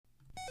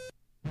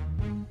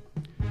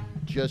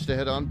Just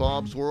ahead on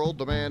Bob's World,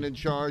 the man in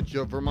charge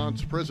of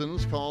Vermont's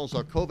prisons calls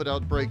a COVID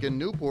outbreak in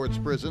Newport's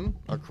prison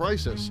a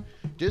crisis.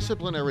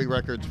 Disciplinary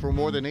records for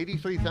more than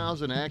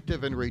 83,000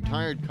 active and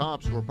retired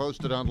cops were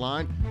posted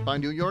online by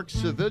New York's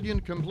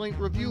Civilian Complaint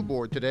Review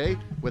Board today,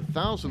 with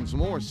thousands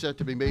more set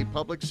to be made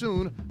public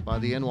soon by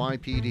the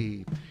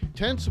NYPD.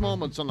 Tense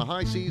moments on the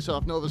high seas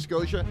off Nova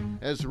Scotia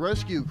as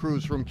rescue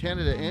crews from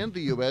Canada and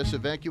the U.S.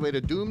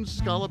 evacuated doomed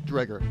scallop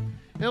dregger.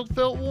 It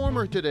felt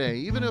warmer today,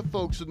 even if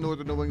folks in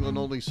northern New England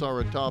only saw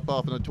it top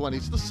off in the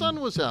 20s. The sun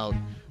was out.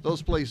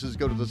 Those places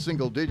go to the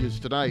single digits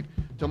tonight.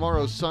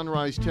 Tomorrow's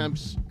sunrise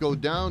temps go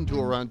down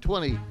to around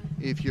 20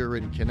 if you're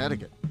in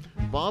Connecticut.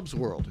 Bob's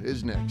World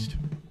is next.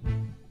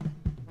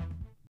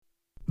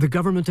 The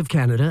Government of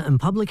Canada and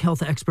public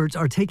health experts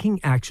are taking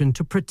action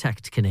to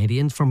protect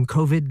Canadians from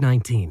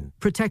COVID-19.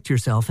 Protect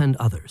yourself and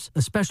others,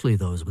 especially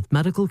those with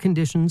medical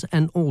conditions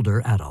and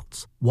older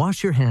adults.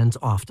 Wash your hands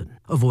often.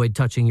 Avoid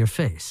touching your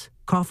face.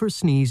 Cough or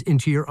sneeze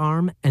into your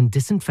arm and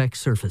disinfect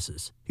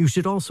surfaces. You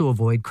should also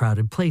avoid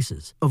crowded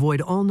places.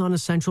 Avoid all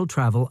non-essential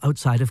travel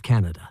outside of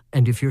Canada.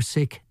 And if you're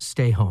sick,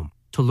 stay home.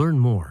 To learn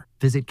more,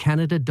 visit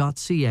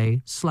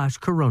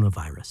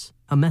canada.ca/coronavirus.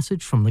 A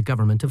message from the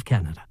Government of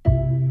Canada.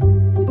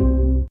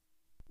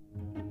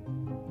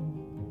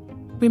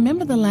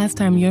 Remember the last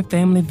time your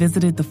family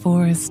visited the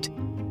forest?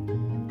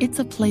 It's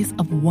a place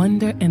of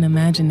wonder and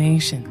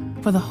imagination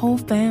for the whole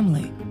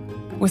family,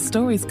 where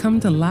stories come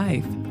to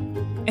life.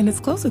 And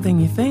it's closer than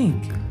you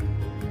think.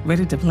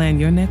 Ready to plan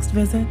your next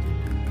visit?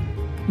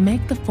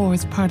 Make the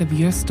forest part of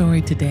your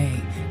story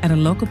today at a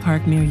local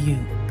park near you,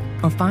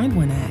 or find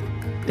one at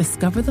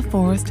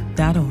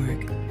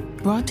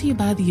discovertheforest.org. Brought to you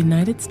by the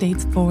United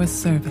States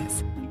Forest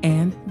Service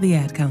and the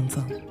Ad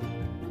Council.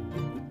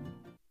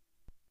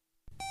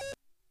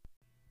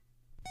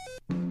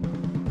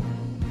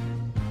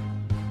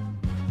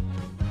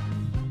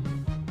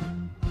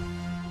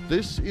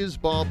 This is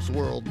Bob's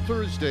World,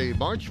 Thursday,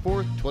 March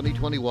 4th,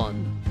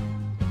 2021.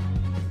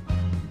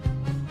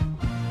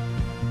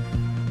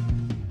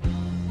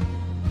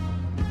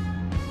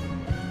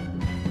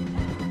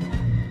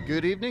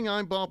 Good evening,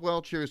 I'm Bob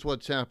Welch. Here's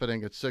what's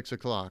happening at 6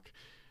 o'clock.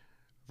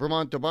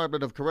 Vermont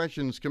Department of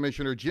Corrections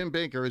Commissioner Jim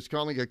Baker is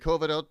calling a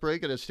COVID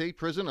outbreak at a state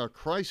prison a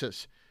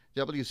crisis.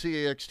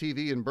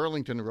 WCAX-TV in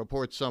Burlington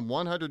reports some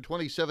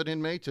 127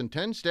 inmates and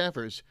 10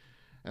 staffers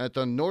at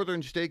the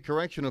Northern State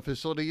Correctional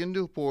Facility in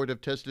Newport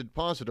have tested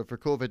positive for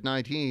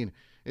COVID-19.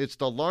 It's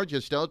the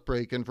largest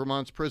outbreak in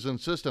Vermont's prison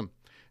system.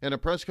 In a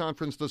press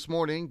conference this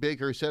morning,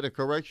 Baker said a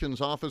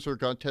corrections officer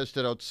got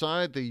tested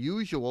outside the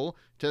usual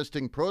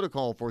testing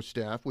protocol for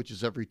staff, which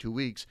is every 2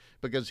 weeks,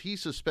 because he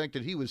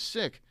suspected he was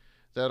sick.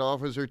 That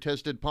officer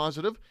tested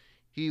positive.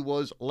 He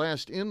was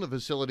last in the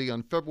facility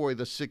on February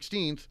the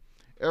 16th.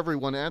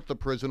 Everyone at the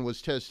prison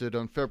was tested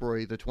on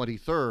February the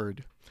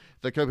 23rd.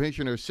 The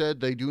commissioner said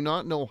they do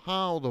not know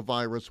how the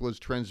virus was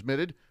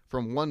transmitted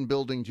from one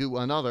building to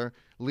another,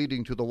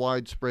 leading to the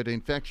widespread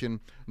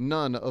infection.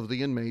 None of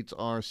the inmates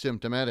are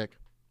symptomatic.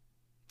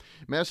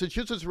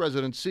 Massachusetts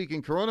residents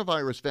seeking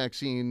coronavirus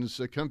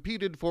vaccines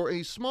competed for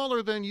a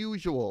smaller than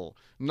usual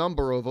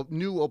number of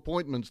new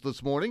appointments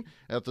this morning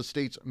at the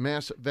state's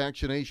mass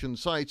vaccination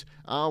sites,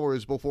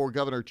 hours before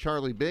Governor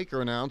Charlie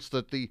Baker announced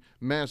that the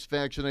mass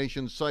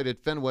vaccination site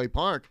at Fenway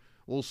Park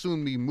will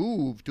soon be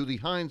moved to the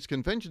Heinz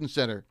Convention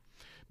Center.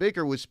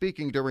 Baker was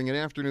speaking during an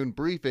afternoon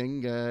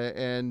briefing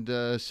and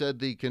said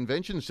the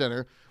convention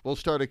center will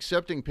start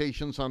accepting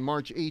patients on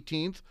March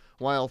 18th,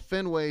 while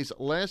Fenway's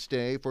last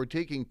day for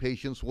taking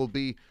patients will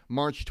be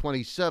March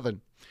 27.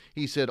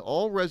 He said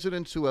all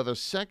residents who have a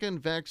second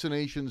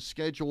vaccination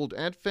scheduled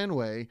at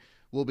Fenway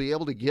will be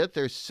able to get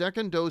their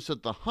second dose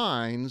at the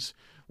Heinz,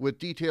 with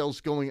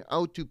details going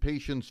out to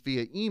patients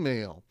via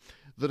email.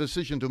 The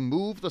decision to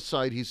move the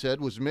site, he said,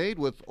 was made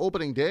with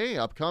opening day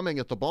upcoming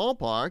at the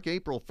ballpark,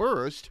 April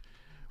 1st.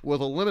 With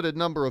a limited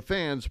number of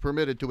fans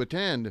permitted to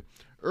attend.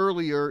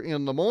 Earlier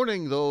in the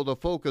morning, though, the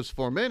focus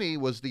for many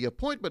was the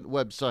appointment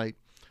website.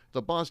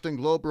 The Boston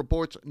Globe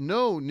reports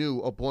no new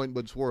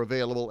appointments were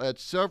available at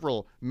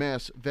several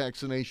mass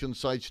vaccination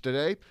sites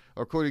today,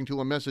 according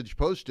to a message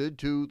posted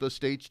to the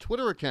state's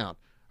Twitter account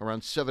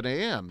around 7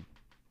 a.m.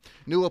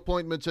 New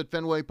appointments at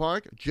Fenway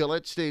Park,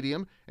 Gillette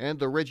Stadium, and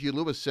the Reggie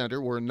Lewis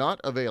Center were not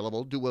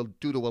available due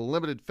to a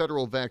limited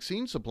federal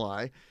vaccine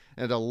supply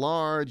and a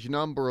large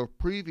number of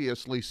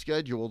previously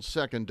scheduled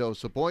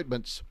second-dose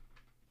appointments.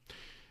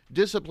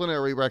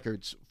 Disciplinary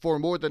records for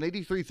more than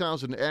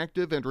 83,000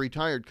 active and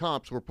retired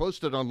cops were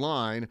posted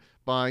online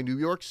by New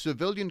York's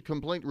Civilian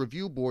Complaint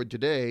Review Board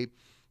today,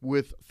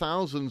 with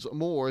thousands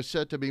more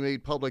set to be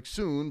made public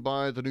soon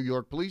by the New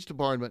York Police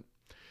Department.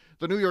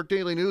 The New York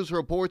Daily News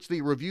reports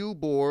the review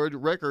board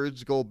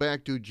records go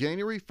back to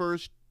January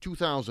 1st,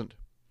 2000.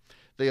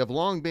 They have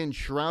long been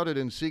shrouded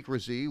in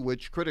secrecy,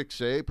 which critics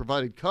say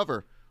provided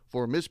cover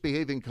for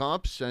misbehaving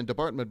cops and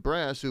department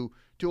brass who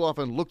too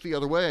often look the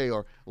other way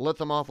or let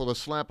them off with a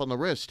slap on the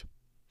wrist.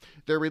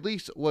 Their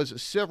release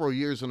was several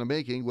years in the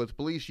making, with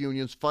police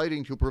unions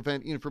fighting to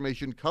prevent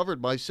information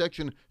covered by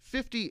Section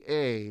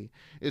 50A.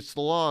 It's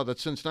the law that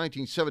since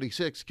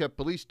 1976 kept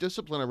police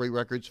disciplinary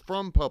records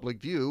from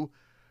public view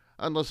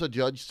unless a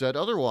judge said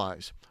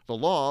otherwise. The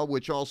law,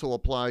 which also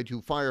applied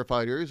to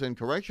firefighters and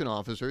correction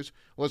officers,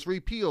 was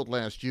repealed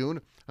last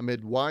June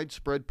amid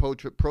widespread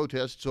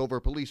protests over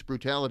police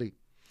brutality.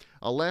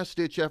 A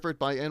last-ditch effort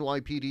by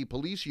NYPD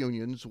police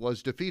unions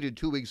was defeated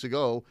 2 weeks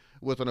ago,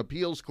 with an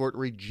appeals court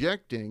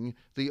rejecting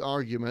the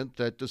argument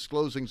that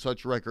disclosing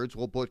such records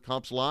will put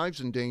cops' lives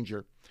in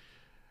danger.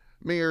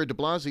 Mayor de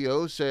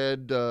Blasio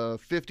said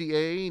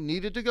 50A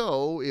needed to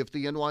go if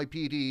the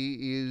NYPD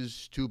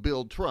is to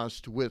build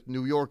trust with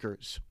New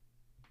Yorkers.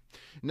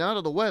 Now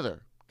to the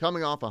weather.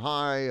 Coming off a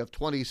high of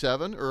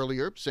 27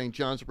 earlier, St.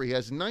 Johnsbury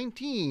has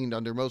 19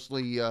 under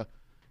mostly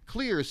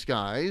clear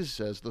skies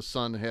as the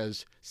sun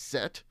has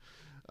set.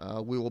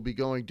 We will be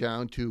going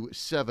down to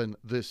 7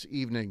 this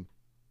evening.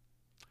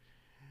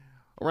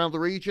 Around the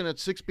region at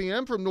 6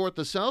 p.m. from north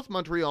to south,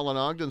 Montreal and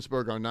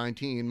Ogdensburg are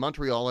 19.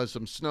 Montreal has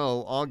some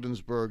snow.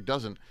 Ogdensburg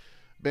doesn't.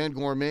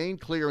 Bangor, Maine,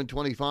 clear in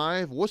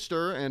 25.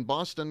 Worcester and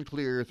Boston,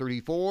 clear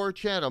 34.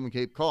 Chatham,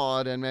 Cape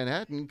Cod, and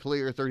Manhattan,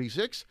 clear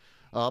 36.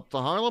 Up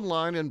the Harlem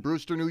line in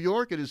Brewster, New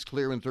York, it is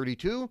clear in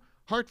 32.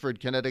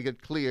 Hartford,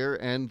 Connecticut, clear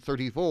and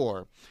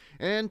 34.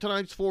 And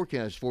tonight's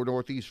forecast for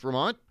northeast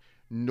Vermont,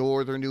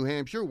 northern New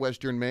Hampshire,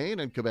 western Maine,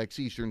 and Quebec's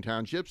eastern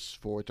townships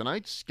for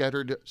tonight.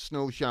 Scattered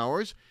snow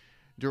showers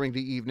during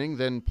the evening,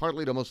 then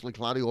partly to mostly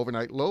cloudy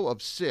overnight, low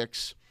of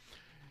 6.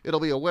 It'll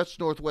be a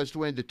west-northwest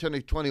wind at 10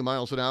 to 20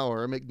 miles an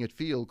hour, making it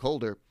feel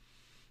colder.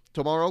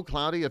 Tomorrow,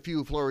 cloudy, a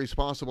few flurries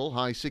possible,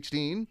 high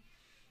 16.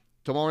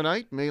 Tomorrow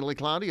night, mainly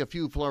cloudy, a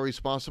few flurries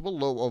possible,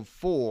 low of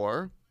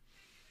 4.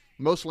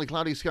 Mostly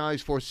cloudy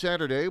skies for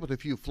Saturday with a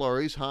few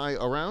flurries, high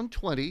around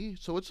 20,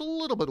 so it's a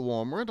little bit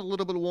warmer, and a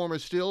little bit warmer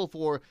still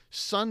for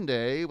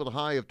Sunday with a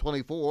high of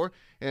 24,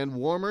 and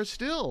warmer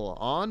still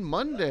on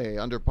Monday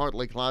under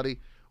partly cloudy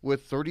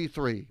with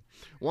 33.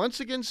 Once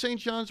again, St.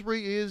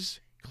 Johnsbury is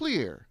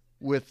clear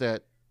with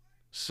that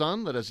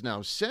sun that is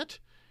now set,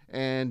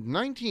 and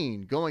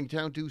 19 going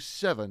down to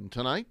 7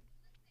 tonight.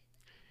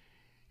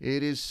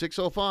 It is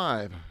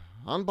 6:05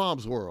 on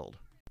Bob's World.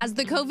 As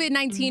the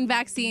COVID-19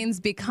 vaccines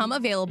become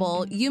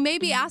available, you may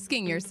be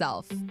asking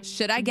yourself,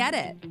 should I get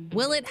it?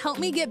 Will it help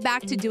me get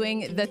back to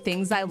doing the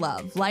things I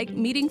love, like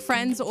meeting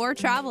friends or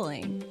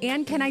traveling?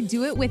 And can I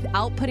do it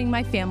without putting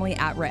my family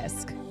at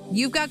risk?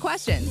 You've got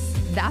questions.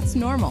 That's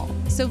normal.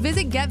 So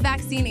visit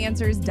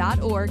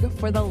getvaccineanswers.org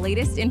for the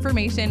latest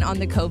information on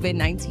the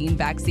COVID-19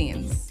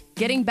 vaccines.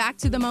 Getting back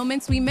to the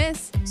moments we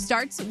miss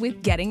starts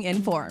with getting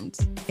informed.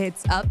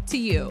 It's up to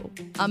you.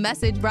 A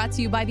message brought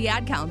to you by the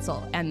Ad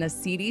Council and the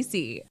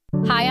CDC.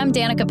 Hi, I'm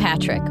Danica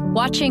Patrick.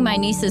 Watching my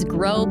nieces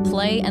grow,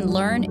 play, and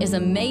learn is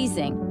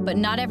amazing, but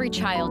not every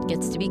child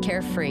gets to be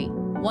carefree.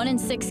 1 in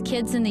 6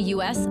 kids in the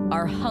U.S.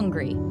 are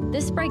hungry.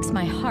 This breaks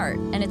my heart,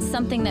 and it's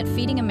something that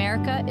Feeding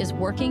America is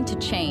working to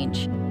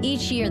change.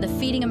 Each year, the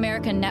Feeding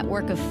America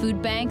network of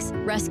food banks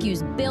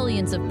rescues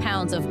billions of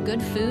pounds of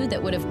good food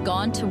that would have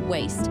gone to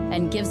waste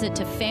and gives it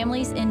to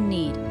families in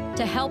need.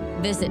 To help,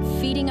 visit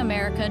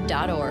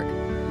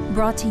feedingamerica.org.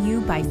 Brought to you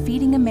by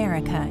Feeding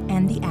America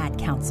and the Ad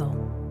Council.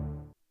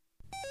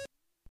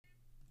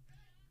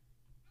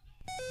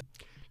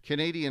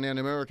 Canadian and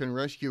American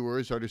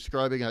rescuers are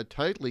describing a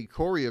tightly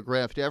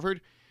choreographed effort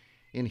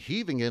in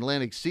heaving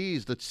Atlantic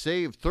seas that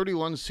saved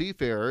 31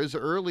 seafarers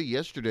early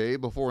yesterday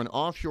before an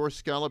offshore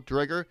scallop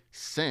dregger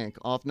sank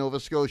off Nova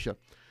Scotia.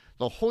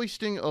 The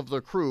hoisting of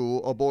the crew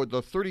aboard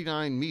the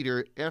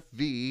 39-meter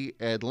FV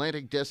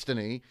Atlantic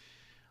Destiny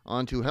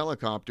onto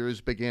helicopters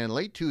began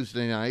late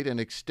Tuesday night and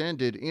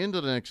extended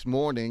into the next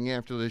morning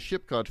after the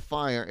ship caught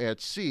fire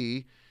at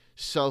sea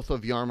south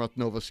of Yarmouth,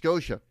 Nova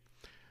Scotia.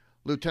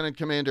 Lieutenant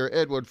Commander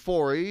Edward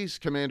Forries,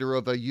 commander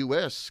of a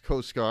U.S.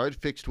 Coast Guard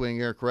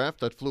fixed-wing aircraft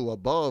that flew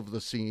above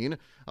the scene,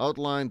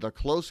 outlined the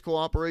close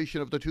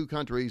cooperation of the two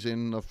countries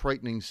in the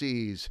frightening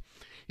seas.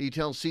 He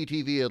tells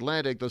CTV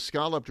Atlantic the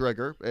scallop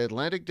dregger,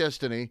 Atlantic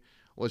Destiny,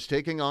 was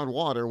taking on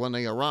water when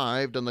they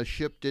arrived and the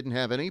ship didn't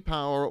have any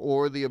power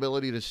or the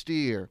ability to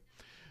steer.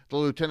 The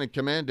lieutenant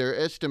commander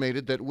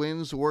estimated that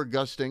winds were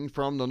gusting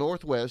from the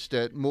northwest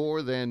at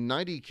more than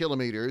 90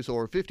 kilometers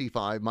or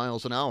 55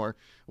 miles an hour,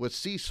 with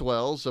sea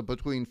swells of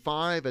between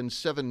 5 and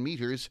 7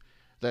 meters,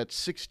 that's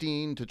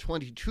 16 to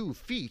 22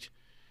 feet,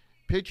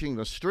 pitching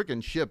the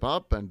stricken ship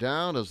up and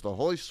down as the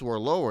hoists were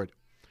lowered.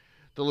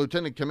 The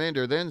lieutenant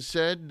commander then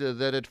said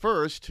that at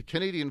first,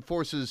 Canadian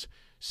Forces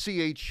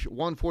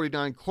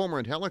CH-149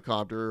 Cormorant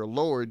helicopter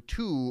lowered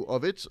 2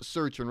 of its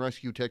search and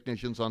rescue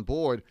technicians on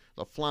board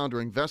the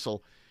floundering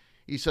vessel.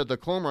 He said the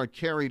Cormorant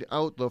carried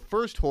out the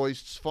first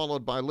hoists,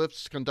 followed by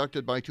lifts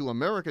conducted by 2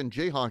 American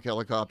Jayhawk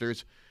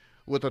helicopters,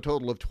 with a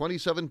total of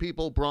 27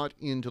 people brought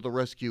into the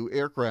rescue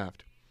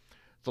aircraft.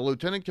 The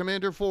Lieutenant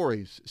Commander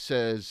Forries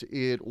says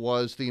it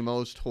was the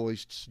most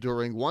hoists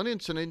during one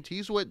incident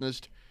he's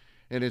witnessed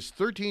in his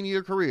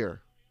 13-year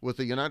career with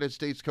the United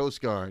States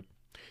Coast Guard.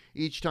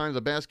 Each time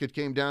the basket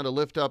came down to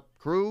lift up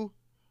crew,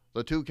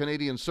 The 2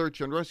 Canadian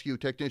search and rescue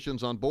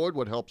technicians on board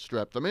would help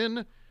strap them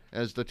in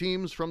as the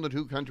teams from the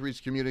 2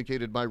 countries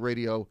communicated by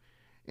radio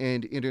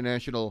and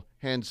international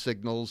hand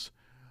signals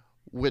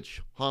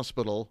which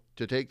hospital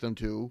to take them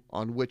to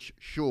on which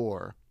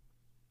shore.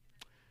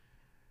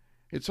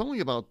 It's only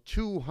about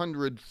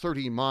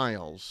 230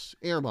 miles,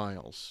 air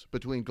miles,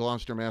 between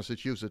Gloucester,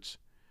 Massachusetts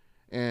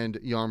and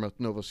Yarmouth,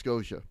 Nova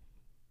Scotia.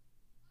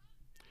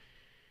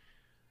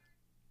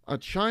 A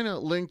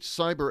China-linked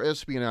cyber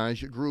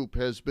espionage group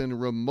has been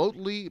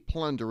remotely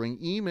plundering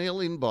email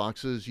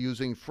inboxes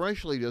using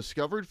freshly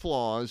discovered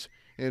flaws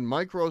in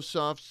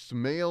Microsoft's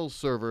mail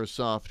server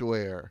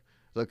software,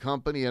 the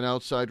company and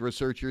outside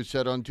researchers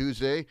said on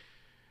Tuesday,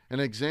 an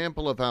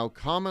example of how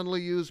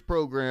commonly used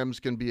programs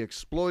can be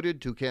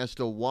exploited to cast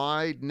a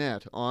wide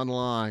net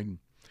online.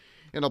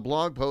 In a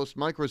blog post,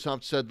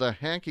 Microsoft said the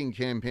hacking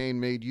campaign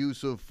made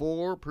use of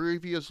 4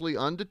 previously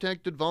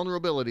undetected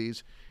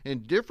vulnerabilities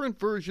in different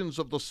versions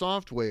of the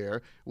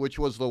software, which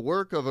was the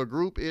work of a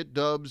group it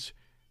dubs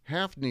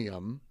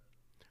Hafnium,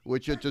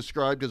 which it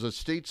described as a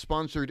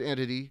state-sponsored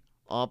entity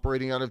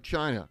operating out of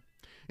China.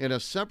 In a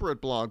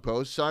separate blog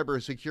post,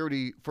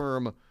 cybersecurity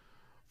firm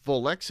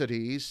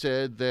Volexity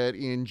said that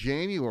in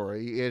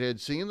January it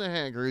had seen the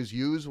hackers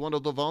use one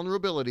of the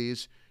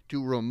vulnerabilities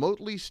to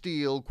remotely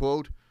steal,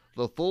 quote,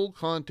 the full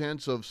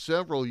contents of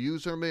several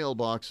user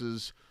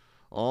mailboxes.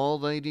 All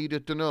they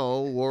needed to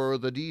know were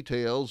the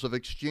details of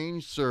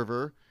Exchange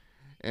server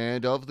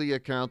and of the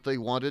account they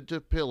wanted to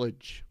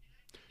pillage.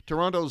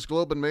 Toronto's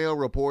Globe and Mail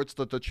reports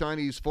that the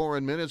Chinese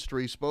Foreign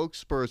Ministry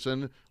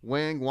spokesperson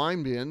Wang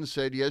Wenbin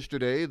said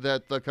yesterday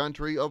that the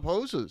country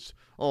opposes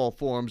all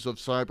forms of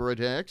cyber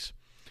attacks.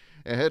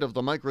 Ahead of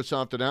the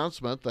Microsoft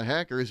announcement, the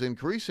hackers'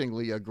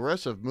 increasingly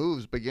aggressive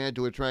moves began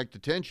to attract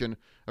attention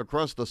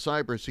across the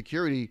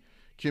cybersecurity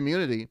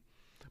community.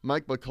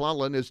 Mike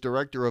McClellan is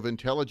Director of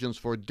Intelligence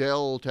for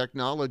Dell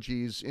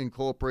Technologies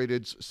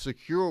Incorporated's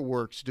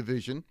SecureWorks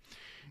division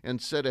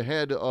and said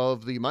ahead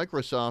of the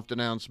Microsoft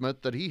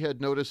announcement that he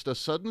had noticed a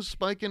sudden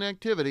spike in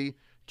activity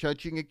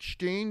touching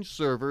Exchange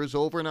servers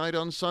overnight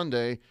on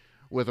Sunday,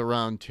 with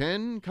around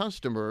 10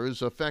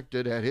 customers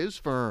affected at his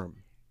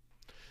firm.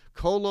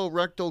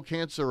 Colorectal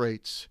cancer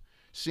rates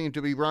seem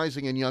to be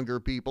rising in younger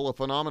people, a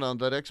phenomenon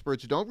that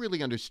experts don't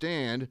really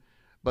understand,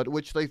 but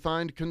which they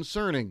find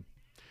concerning.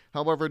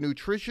 However,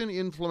 nutrition,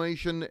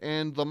 inflammation,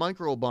 and the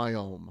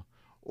microbiome,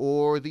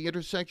 or the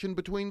intersection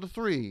between the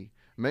three,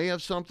 may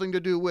have something to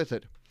do with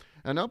it.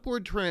 An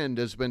upward trend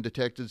has been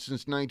detected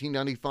since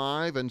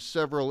 1995 in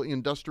several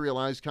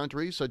industrialized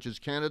countries such as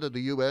Canada,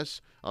 the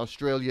U.S.,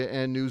 Australia,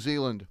 and New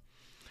Zealand.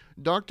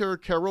 Dr.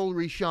 Carole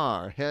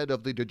Richard, head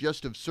of the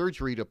Digestive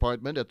Surgery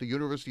Department at the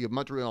University of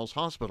Montreal's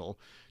hospital,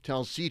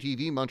 tells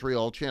CTV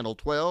Montreal Channel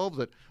 12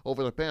 that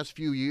over the past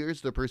few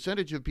years, the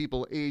percentage of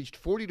people aged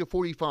 40 to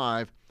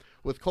 45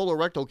 with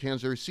colorectal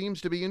cancer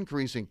seems to be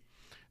increasing.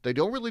 They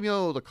don't really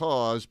know the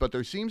cause, but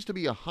there seems to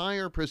be a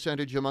higher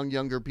percentage among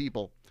younger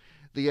people.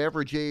 The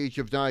average age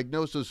of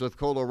diagnosis of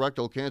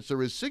colorectal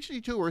cancer is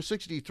 62 or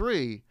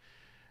 63.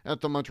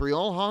 At the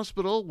Montreal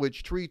Hospital,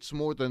 which treats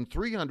more than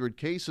 300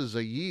 cases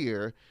a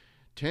year,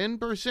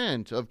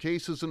 10% of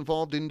cases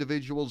involved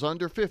individuals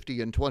under 50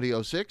 in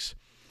 2006,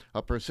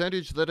 a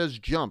percentage that has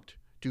jumped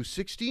to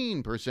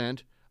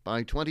 16%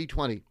 by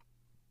 2020.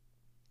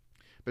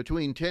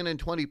 Between 10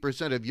 and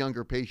 20% of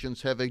younger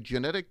patients have a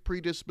genetic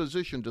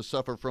predisposition to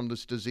suffer from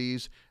this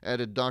disease,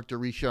 added Dr.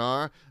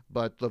 Richard,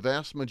 but the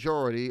vast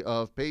majority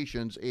of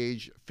patients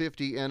aged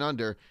 50 and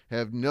under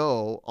have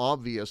no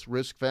obvious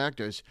risk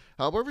factors.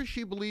 However,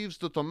 she believes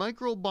that the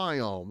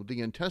microbiome,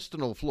 the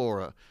intestinal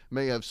flora,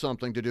 may have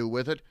something to do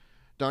with it.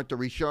 Dr.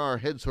 Richard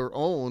heads her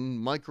own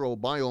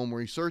microbiome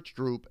research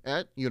group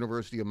at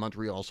University of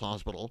Montreal's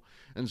hospital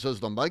and says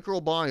the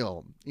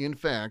microbiome, in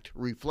fact,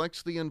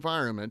 reflects the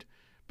environment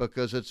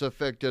because it's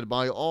affected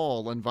by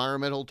all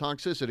environmental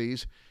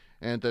toxicities,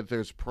 and that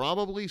there's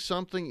probably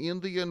something in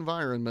the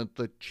environment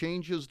that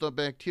changes the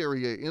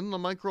bacteria in the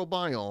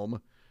microbiome,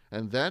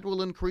 and that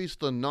will increase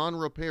the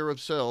non-repair of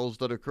cells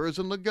that occurs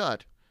in the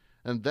gut,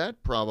 and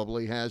that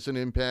probably has an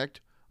impact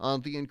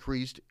on the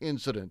increased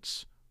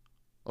incidence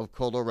of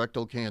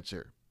colorectal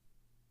cancer.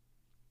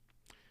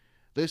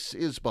 This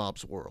is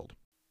Bob's World.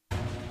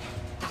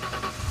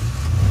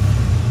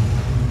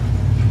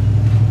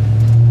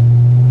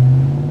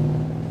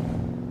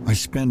 I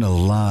spend a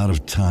lot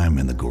of time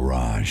in the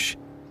garage,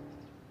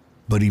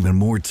 but even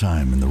more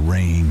time in the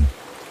rain,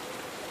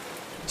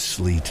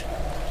 sleet,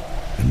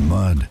 and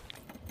mud.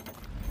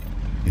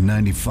 In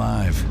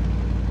 '95,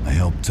 I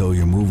helped tow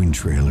your moving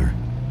trailer.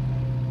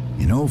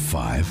 In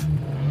 '05,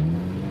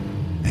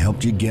 I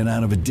helped you get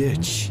out of a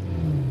ditch.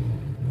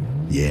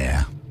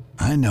 Yeah,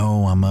 I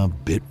know I'm a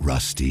bit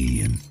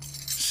rusty, and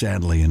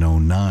sadly in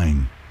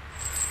 '09,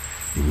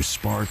 it was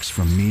sparks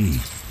from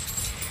me,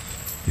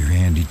 your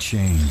handy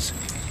chains,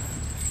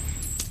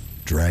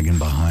 dragging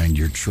behind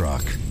your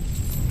truck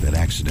that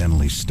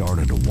accidentally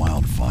started a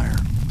wildfire.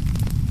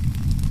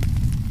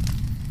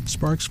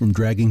 Sparks from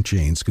dragging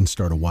chains can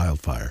start a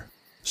wildfire.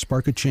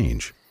 Spark a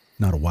change,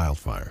 not a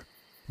wildfire.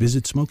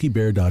 Visit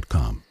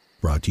SmokeyBear.com.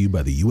 Brought to you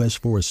by the U.S.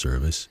 Forest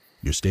Service,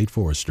 your state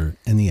forester,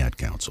 and the Ad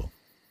Council.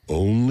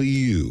 Only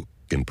you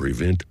can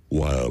prevent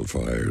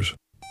wildfires.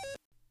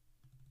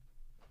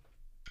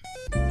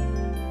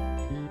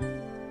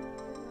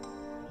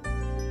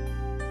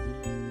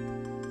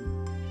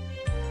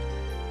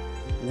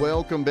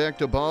 Welcome back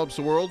to Bob's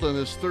World on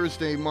this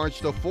Thursday, March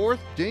the 4th,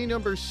 day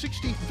number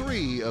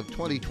 63 of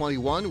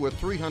 2021, with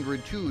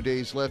 302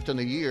 days left in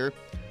the year.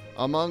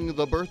 Among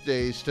the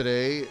birthdays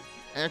today,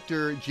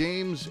 actor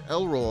James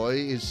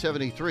Ellroy is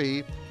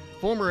 73,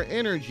 former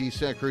Energy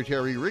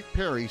Secretary Rick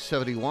Perry,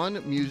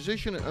 71,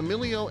 musician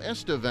Emilio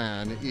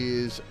Estevez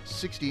is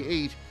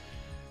 68,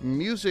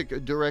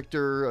 music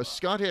director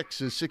Scott Hicks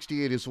is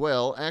 68 as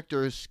well,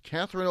 actors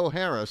Catherine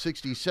O'Hara,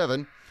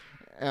 67,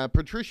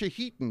 Patricia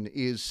Heaton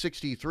is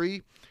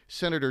 63.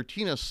 Senator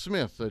Tina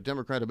Smith, a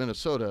Democrat of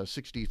Minnesota,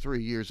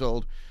 63 years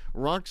old.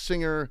 Rock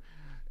singer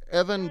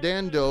Evan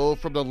Dando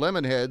from the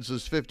Lemonheads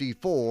is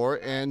 54.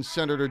 And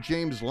Senator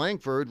James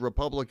Lankford,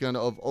 Republican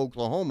of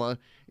Oklahoma,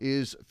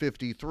 is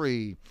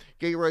 53.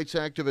 Gay rights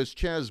activist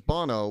Chaz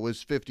Bono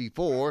is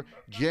 54.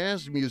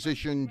 Jazz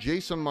musician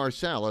Jason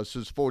Marsalis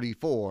is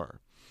 44.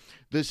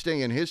 This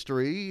day in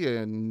history,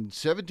 in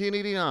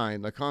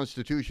 1789, the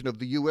Constitution of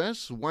the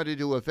U.S. went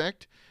into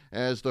effect.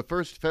 As the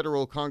first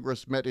federal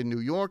Congress met in New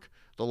York,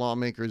 the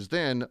lawmakers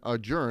then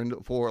adjourned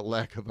for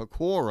lack of a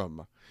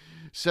quorum.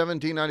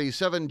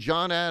 1797,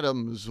 John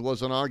Adams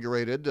was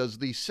inaugurated as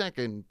the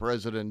second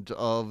president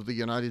of the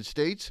United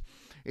States.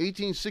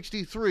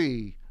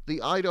 1863,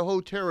 the Idaho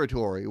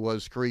Territory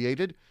was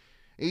created.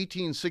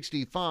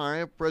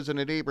 1865,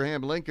 President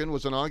Abraham Lincoln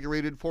was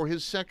inaugurated for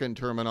his second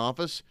term in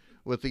office.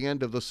 With the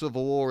end of the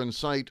Civil War in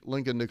sight,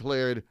 Lincoln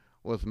declared,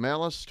 "With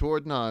malice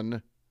toward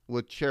none,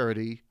 with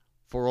charity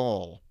for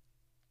all."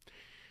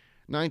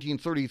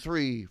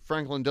 1933,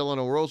 Franklin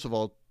Delano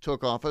Roosevelt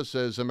took office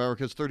as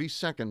America's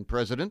 32nd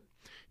president.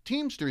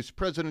 Teamsters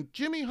President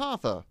Jimmy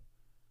Hoffa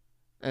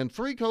and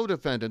 3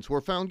 co-defendants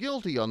were found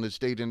guilty on this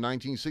date in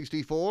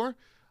 1964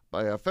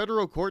 by a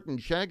federal court in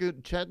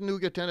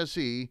Chattanooga,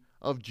 Tennessee,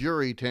 of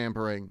jury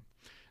tampering.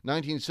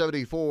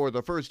 1974,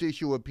 the first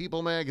issue of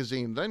People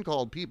magazine, then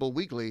called People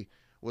Weekly,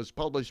 was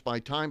published by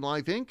Time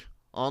Life Inc.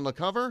 On the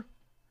cover,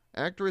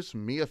 actress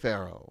Mia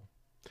Farrow.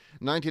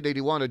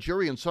 1981, a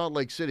jury in Salt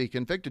Lake City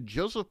convicted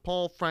Joseph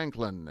Paul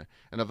Franklin,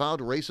 an avowed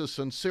racist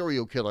and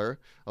serial killer,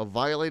 of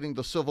violating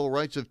the civil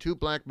rights of 2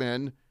 black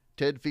men,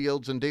 Ted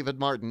Fields and David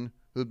Martin,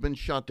 who'd been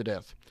shot to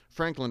death.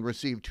 Franklin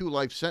received 2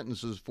 life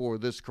sentences for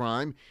this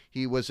crime.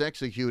 He was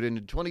executed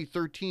in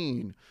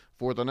 2013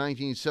 for the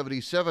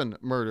 1977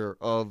 murder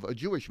of a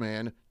Jewish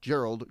man,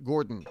 Gerald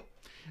Gordon.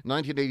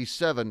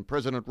 1987,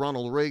 President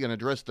Ronald Reagan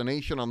addressed the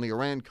nation on the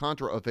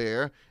Iran-Contra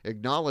affair,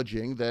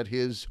 acknowledging that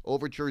his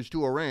overtures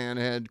to Iran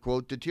had,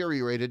 quote,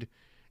 deteriorated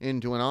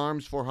into an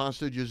arms for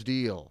hostages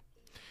deal.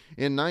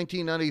 In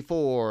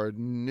 1994,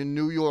 in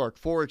New York,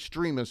 4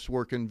 extremists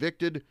were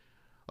convicted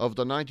of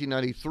the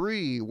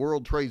 1993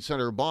 World Trade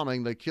Center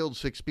bombing that killed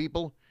 6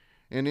 people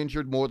and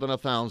injured more than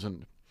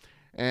 1,000.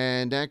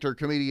 And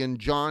actor-comedian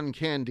John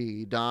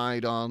Candy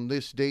died on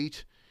this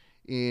date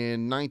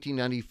in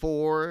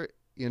 1994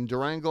 in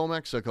Durango,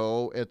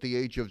 Mexico, at the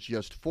age of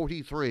just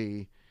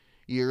 43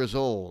 years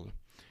old.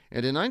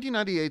 And in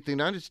 1998, the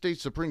United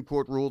States Supreme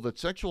Court ruled that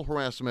sexual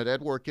harassment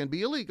at work can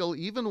be illegal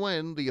even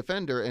when the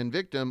offender and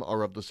victim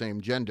are of the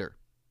same gender.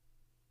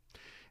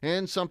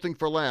 And something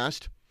for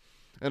last,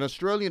 an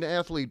Australian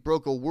athlete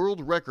broke a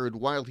world record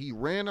while he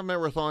ran a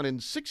marathon in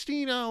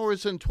 16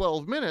 hours and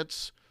 12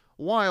 minutes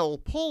while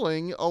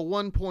pulling a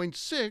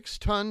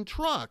 1.6-ton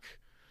truck.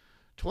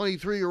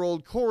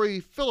 23-year-old Corey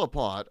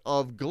Philippot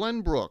of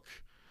Glenbrook,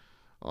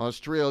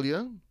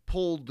 Australia,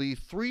 pulled the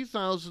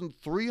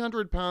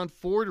 3,300-pound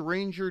Ford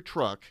Ranger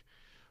truck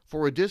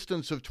for a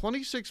distance of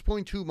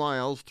 26.2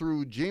 miles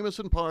through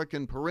Jameson Park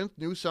in Perinth,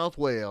 New South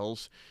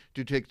Wales,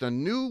 to take the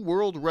new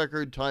world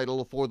record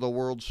title for the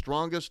world's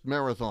strongest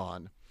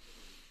marathon.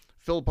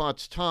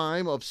 Philpott's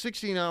time of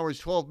 16 hours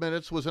 12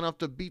 minutes was enough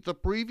to beat the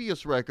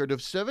previous record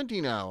of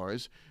 17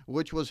 hours,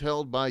 which was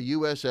held by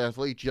U.S.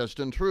 athlete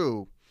Justin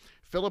True.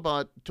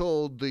 Philippot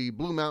told the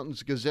Blue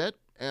Mountains Gazette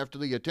after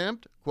the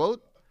attempt,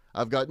 quote,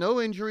 "I've got no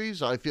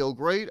injuries. I feel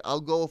great.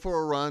 I'll go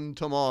for a run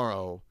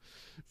tomorrow."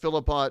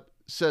 Philippot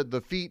said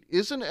the feat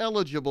isn't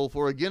eligible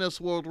for a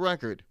Guinness World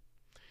Record.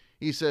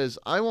 He says,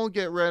 "I won't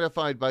get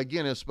ratified by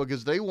Guinness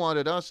because they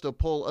wanted us to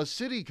pull a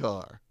city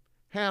car,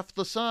 half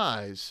the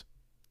size."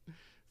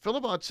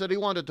 Philippot said he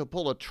wanted to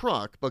pull a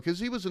truck because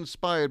he was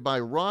inspired by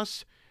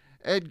Ross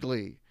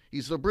Edgley.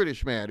 He's the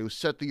British man who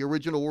set the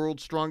original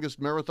world's strongest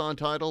marathon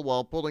title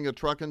while pulling a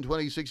truck in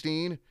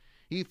 2016.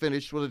 He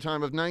finished with a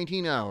time of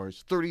 19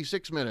 hours,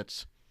 36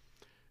 minutes.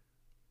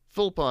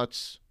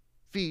 Philpott's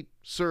feat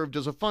served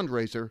as a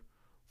fundraiser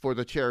for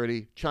the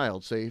charity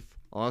Child Safe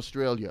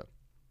Australia.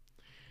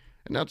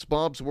 And that's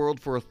Bob's World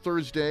for a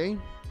Thursday,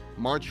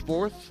 March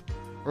 4th.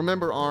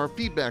 Remember, our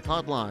feedback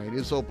hotline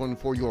is open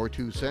for your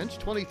 2 cents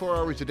 24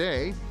 hours a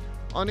day,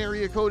 on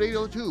area code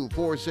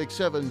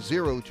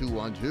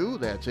 802-467-0212.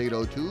 That's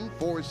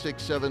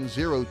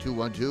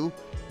 802-467-0212.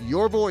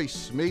 Your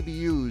voice may be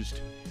used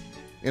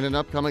in an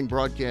upcoming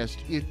broadcast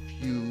if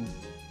you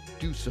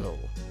do so.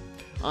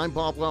 I'm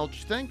Bob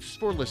Welch. Thanks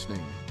for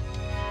listening.